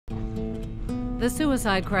The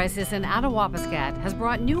suicide crisis in Attawapiskat has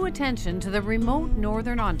brought new attention to the remote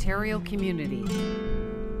northern Ontario community.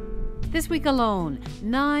 This week alone,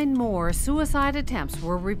 9 more suicide attempts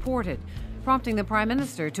were reported, prompting the Prime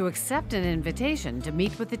Minister to accept an invitation to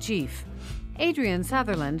meet with the chief. Adrian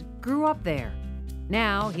Sutherland grew up there.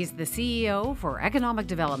 Now he's the CEO for Economic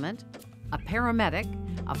Development, a paramedic,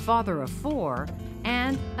 a father of 4,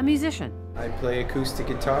 and a musician. I play acoustic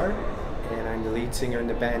guitar, and I'm the lead singer in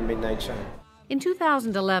the band Midnight Shine. In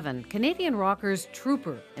 2011, Canadian rockers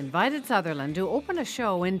Trooper invited Sutherland to open a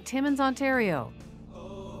show in Timmins, Ontario.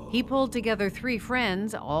 He pulled together 3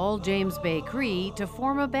 friends, all James Bay Cree, to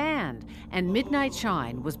form a band, and Midnight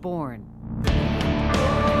Shine was born.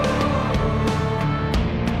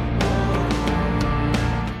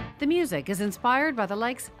 The music is inspired by the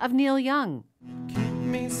likes of Neil Young. Keep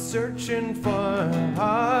me searching for a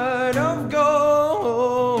heart of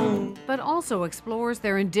gold. But also explores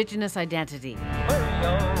their Indigenous identity.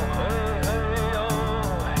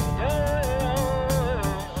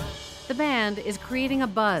 The band is creating a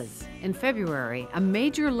buzz. In February, a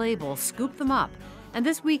major label scooped them up, and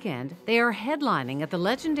this weekend they are headlining at the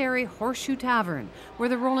legendary Horseshoe Tavern, where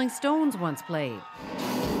the Rolling Stones once played.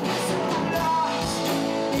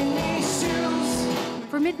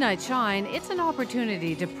 For Midnight Shine, it's an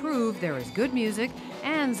opportunity to prove there is good music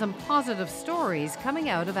and some positive stories coming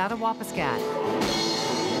out of Attawapiskat.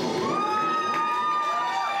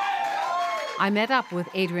 I met up with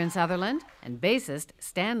Adrian Sutherland and bassist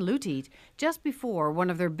Stan Luteet just before one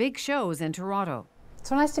of their big shows in Toronto.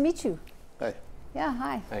 So nice to meet you. Hi. Yeah,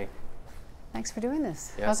 hi. Hi. Thanks for doing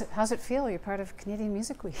this. Yeah. How's it feel? You're part of Canadian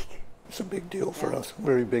Music Week. It's a big deal for us,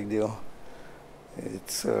 very big deal.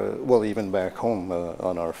 It's, well, even back home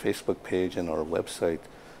on our Facebook page and our website,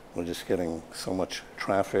 we're just getting so much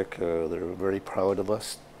traffic. They're very proud of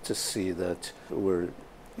us to see that we're,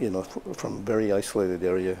 you know, from a very isolated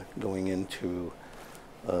area going into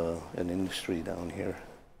an industry down here.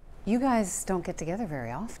 You guys don't get together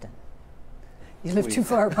very often. You live too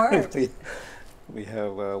far apart. we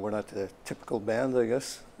have, we're not the typical band, I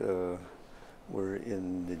guess. We're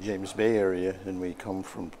in the James Bay area, and we come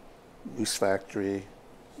from Moose Factory.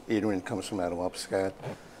 Adrian comes from Attawapiskat,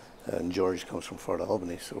 and George comes from Fort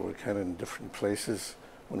Albany, so we're kind of in different places.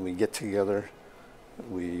 When we get together,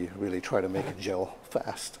 we really try to make it gel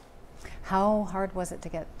fast. How hard was it to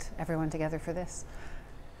get everyone together for this?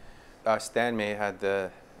 Stan May had the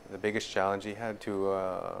biggest challenge. He had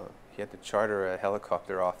to charter a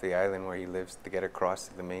helicopter off the island where he lives to get across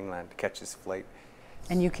to the mainland to catch his flight.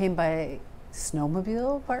 And you came by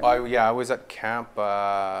snowmobile, partner? Yeah, I was at camp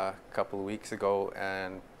a couple of weeks ago,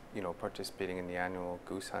 and participating in the annual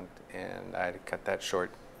goose hunt, and I had to cut that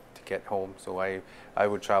short to get home. So I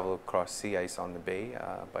would travel across sea ice on the bay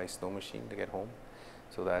by snow machine to get home.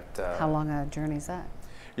 So that. How long a journey is that?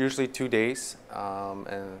 Usually 2 days,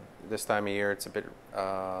 and this time of year it's a bit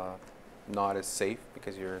not as safe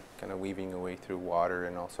because you're kind of weaving your way through water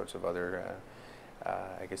and all sorts of other,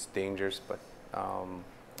 I guess, dangers. But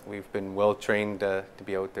we've been well trained to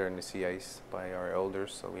be out there in the sea ice by our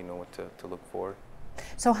elders, so we know what to look for.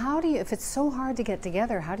 So how do you, if it's so hard to get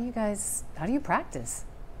together, how do you practice?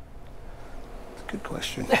 That's a good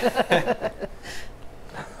question.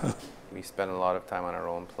 We spend a lot of time on our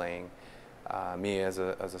own playing. Me as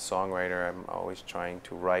a songwriter, I'm always trying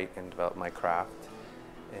to write and develop my craft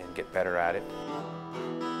and get better at it.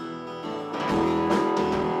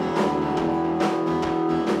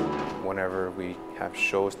 Whenever we have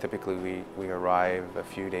shows, typically we arrive a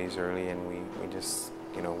few days early, and we just,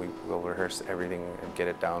 we'll rehearse everything and get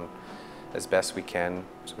it down as best we can,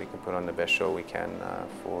 so we can put on the best show we can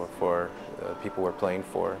for the people we're playing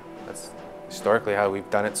for. That's historically how we've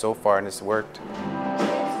done it so far, and it's worked.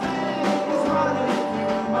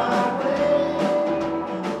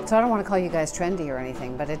 So I don't want to call you guys trendy or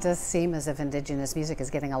anything, but it does seem as if Indigenous music is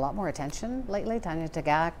getting a lot more attention lately. Tanya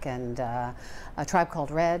Tagaq and A Tribe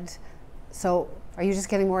Called Red. So are you just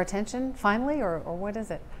getting more attention finally, or what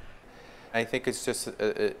is it? I think it's just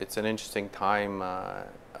it's an interesting time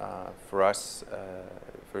for us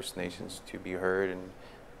First Nations to be heard, and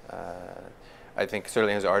I think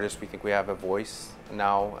certainly as artists we think we have a voice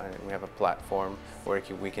now, and we have a platform where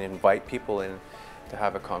we can invite people in to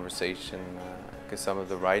have a conversation, because some of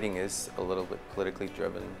the writing is a little bit politically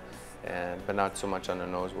driven, but not so much on the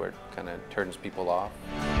nose where it kind of turns people off.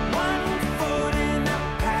 One foot in the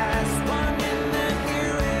past, one in the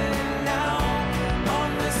here and now.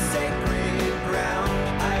 On the sacred ground,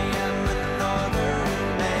 I am a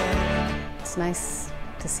northern man. It's nice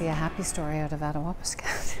to see a happy story out of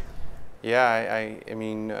Attawapiskat. Yeah, I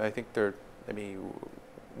mean, I think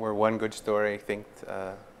we're one good story, I think,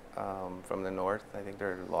 from the north. I think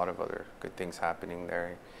there are a lot of other good things happening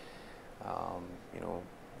there. You know,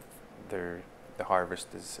 the harvest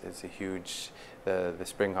is a huge, the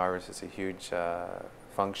spring harvest is a huge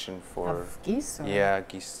function for Of geese? Or? yeah,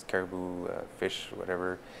 geese, caribou, fish,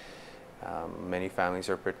 whatever. Many families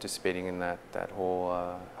are participating in that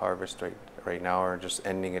whole harvest right now, or just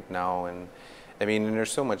ending it now. And I mean, and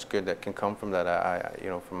there's so much good that can come from that. You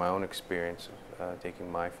know, from my own experience of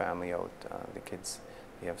taking my family out, the kids,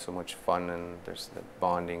 they have so much fun, and there's the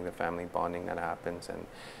bonding, the family bonding that happens, and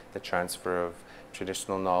the transfer of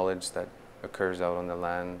traditional knowledge that occurs out on the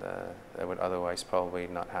land that would otherwise probably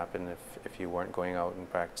not happen if you weren't going out and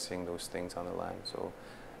practicing those things on the land. So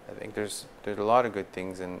I think there's a lot of good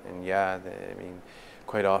things, and yeah, I mean,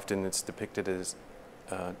 quite often it's depicted as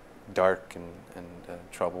dark and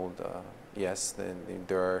troubled. Yes,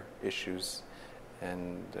 there are issues,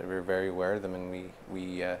 and we're very aware of them, and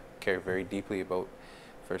we care very deeply about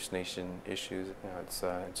First Nation issues. You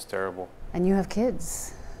know, it's terrible. And you have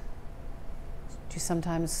kids. Do you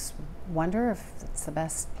sometimes wonder if it's the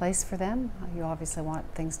best place for them? You obviously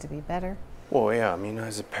want things to be better. Well, yeah, I mean,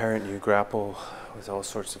 as a parent, you grapple with all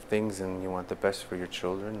sorts of things, and you want the best for your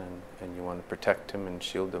children, and you want to protect them and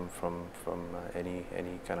shield them from any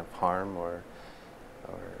kind of harm or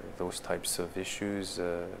those types of issues.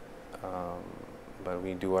 But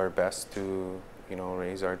we do our best to, you know,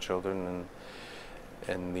 raise our children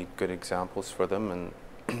and lead good examples for them,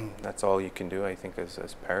 and that's all you can do, I think,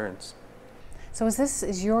 as parents. So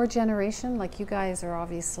is your generation, like you guys are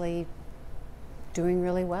obviously doing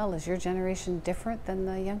really well, is your generation different than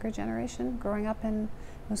the younger generation growing up in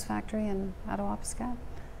Moose Factory and Attawapiskat?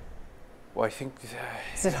 Well, I think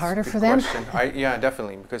Is it harder good for them? question. Yeah,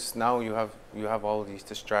 definitely, because now you have all these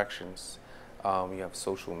distractions. You have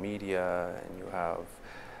social media, and you have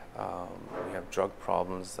drug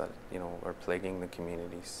problems that, you know, are plaguing the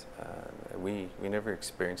communities. We never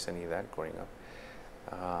experienced any of that growing up.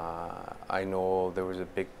 I know there was a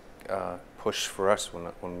big push for us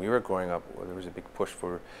when we were growing up. There was a big push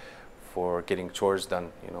for getting chores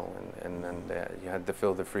done, you know, and you had to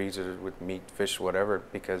fill the freezer with meat, fish, whatever,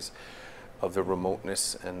 because of the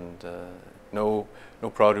remoteness, and no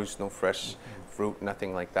produce, no fresh fruit,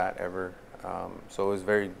 nothing like that ever. So it was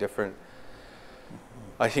very different.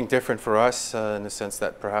 I think different for us in the sense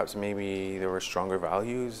that perhaps maybe there were stronger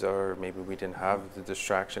values, or maybe we didn't have the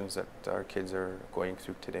distractions that our kids are going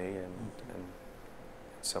through today, and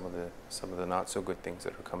some of the not so good things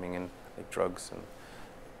that are coming in, like drugs and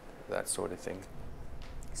that sort of thing.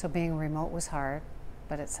 So being remote was hard,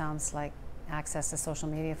 but it sounds like access to social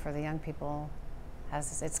media for the young people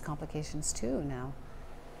has its complications too now.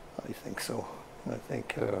 I think so. I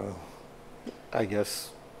think, I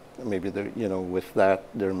guess maybe there, you know, with that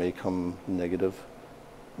there may come negative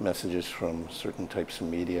messages from certain types of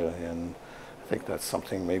media, and I think that's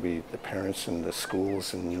something maybe the parents and the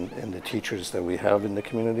schools and the teachers that we have in the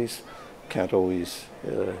communities can't always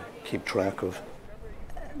keep track of.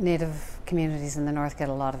 Native communities in the north get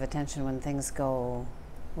a lot of attention when things go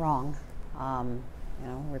wrong. You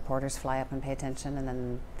know, reporters fly up and pay attention, and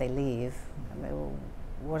then they leave. I mean,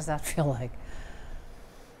 what does that feel like?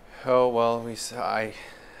 Oh well,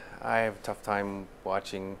 I have a tough time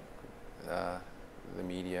watching the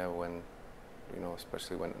media when, you know,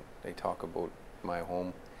 especially when they talk about my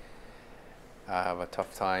home. I have a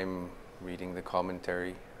tough time reading the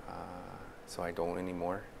commentary, so I don't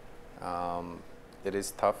anymore. It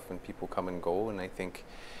is tough when people come and go, and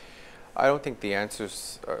I don't think the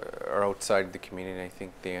answers are outside the community. I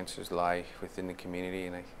think the answers lie within the community,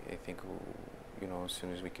 and I think, you know, as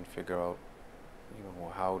soon as we can figure out, you know,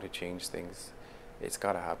 how to change things, it's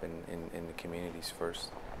got to happen in the communities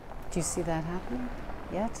first. Do you see that happening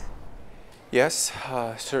yet? Yes,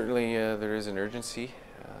 certainly there is an urgency.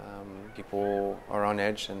 People are on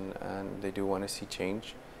edge, and they do want to see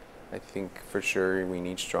change. I think for sure we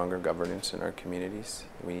need stronger governance in our communities.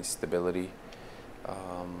 We need stability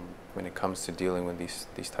when it comes to dealing with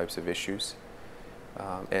these types of issues,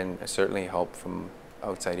 and certainly help from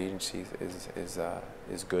outside agencies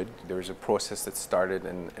is good. There's a process that started,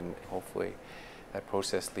 and hopefully that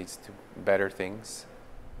process leads to better things.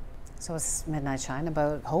 So is Midnight Shine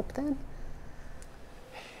about hope then?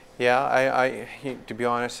 Yeah, to be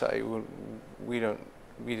honest, we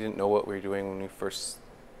didn't know what we were doing when we first,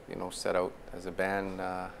 you know, set out as a band.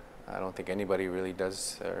 I don't think anybody really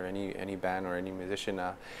does, or any band or any musician.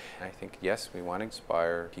 I think, yes, we want to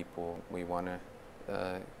inspire people. We want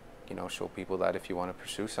to, you know, show people that if you want to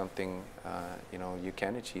pursue something, you know, you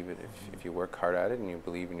can achieve it if you work hard at it and you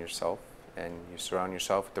believe in yourself and you surround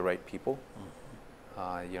yourself with the right people.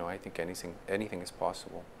 You know, I think anything is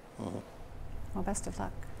possible. Well, best of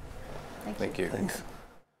luck. Thank you. Thank you. Thanks.